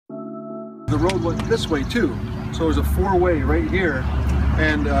the road went this way too. So it was a four-way right here.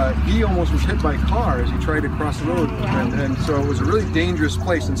 And he almost was hit by a car as he tried to cross the road. And so it was a really dangerous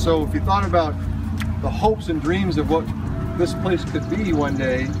place. And so if you thought about the hopes and dreams of what this place could be one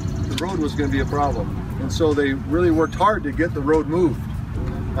day, the road was going to be a problem. And so they really worked hard to get the road moved.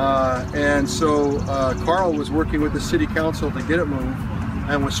 And so Karl was working with the city council to get it moved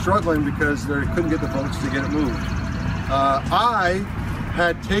and was struggling because they couldn't get the votes to get it moved. I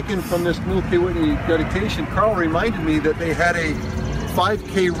had taken from this Neil K. Whitney dedication, Karl reminded me that they had a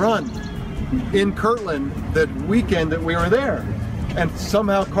 5K run in Kirtland that weekend that we were there. And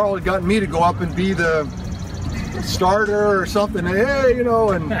somehow Karl had gotten me to go up and be the starter or something, hey, you know,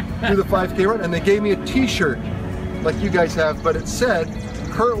 and do the 5K run. And they gave me a t-shirt like you guys have, but it said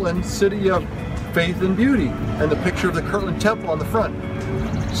Kirtland, City of Faith and Beauty, and the picture of the Kirtland Temple on the front.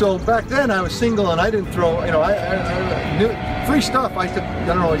 So back then I was single and I didn't throw, you know, I knew free stuff. I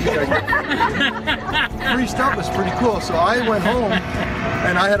don't know what you guys did. Free stuff was pretty cool. So I went home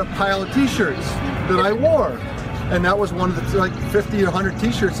and I had a pile of t-shirts that I wore. And that was one of the like 50 to 100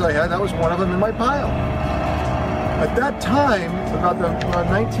 t-shirts I had. That was one of them in my pile. At that time, about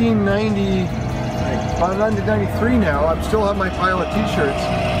 1990, about 1993 now, I still have my pile of t-shirts.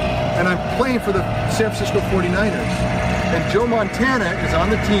 And I'm playing for the San Francisco 49ers. And Joe Montana is on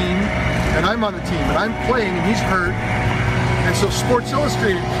the team, and I'm on the team, and I'm playing, and he's hurt. And so Sports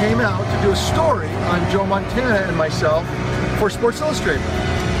Illustrated came out to do a story on Joe Montana and myself for Sports Illustrated.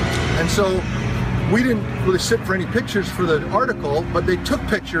 And so we didn't really sit for any pictures for the article, but they took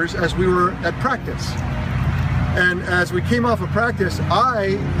pictures as we were at practice. And as we came off of practice,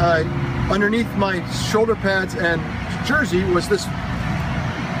 underneath my shoulder pads and jersey was this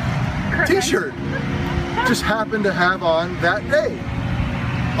t-shirt. Just happened to have on that day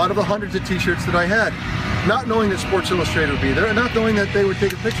out of the hundreds of t-shirts that I had, not knowing that Sports Illustrated would be there and not knowing that they would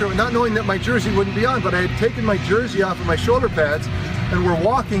take a picture of it, not knowing that my jersey wouldn't be on, but I had taken my jersey off of my shoulder pads and we're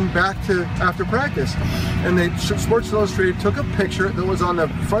walking back to after practice, and Sports Illustrated took a picture that was on the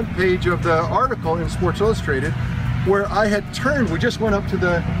front page of the article in Sports Illustrated where I had turned. We just went up to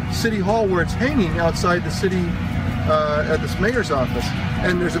the city hall where it's hanging outside the city at this mayor's office,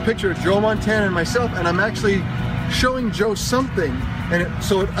 and there's a picture of Joe Montana and myself, and I'm actually showing Joe something, and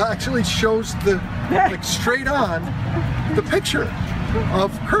so it actually shows the like straight on the picture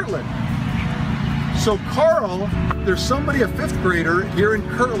of Kirtland. So Karl, there's somebody, a 5th grader here in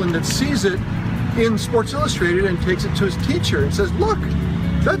Kirtland, that sees it in Sports Illustrated and takes it to his teacher and says, look,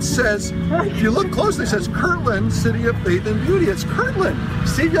 that says, if you look closely, it says Kirtland, City of Faith and Beauty. It's Kirtland.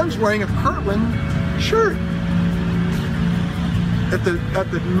 Steve Young's wearing a Kirtland shirt. At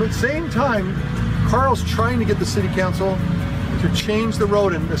the same time, Karl's trying to get the city council to change the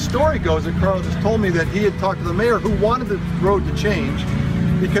road, and the story goes that Karl just told me that he had talked to the mayor who wanted the road to change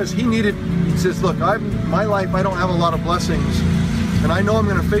because he says, look, my life, I don't have a lot of blessings, and I know I'm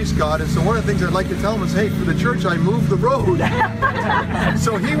going to face God, and so one of the things I'd like to tell him is, hey, for the church, I moved the road.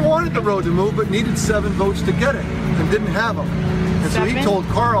 So he wanted the road to move, but needed 7 votes to get it, and didn't have them. And so he told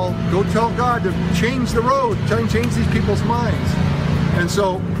Karl, go tell God to change the road, change these people's minds. And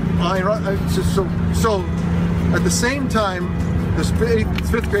so, so at the same time, this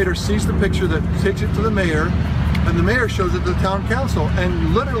 5th grader sees the picture that takes it to the mayor, and the mayor shows it to the town council.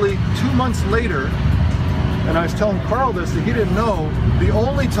 And literally 2 months later, and I was telling Karl this, that he didn't know, the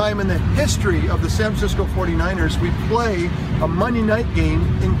only time in the history of the San Francisco 49ers we play a Monday night game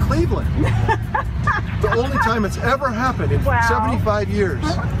in Cleveland. The only time it's ever happened in 75 years.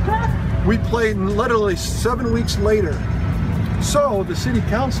 We played literally 7 weeks later. So the city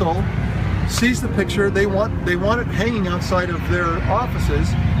council sees the picture, they want it hanging outside of their offices,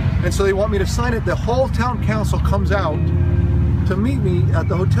 and so they want me to sign it. The whole town council comes out to meet me at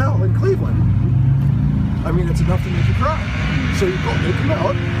the hotel in Cleveland. I mean, it's enough to make you cry. So you go, they come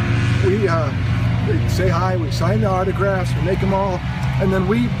out, we say hi, we sign the autographs, we make them all, and then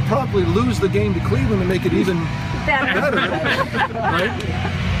we probably lose the game to Cleveland to make it even better, right?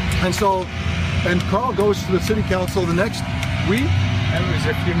 And so, and Karl goes to the city council the next week. That was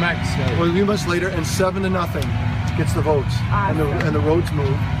a few months later. Well, a few months later, and 7-0 gets the votes, and the roads move.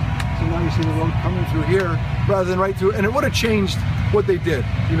 So now you see the road coming through here rather than right through, and it would have changed what they did,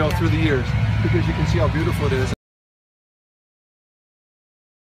 you know, through the years, because you can see how beautiful it is.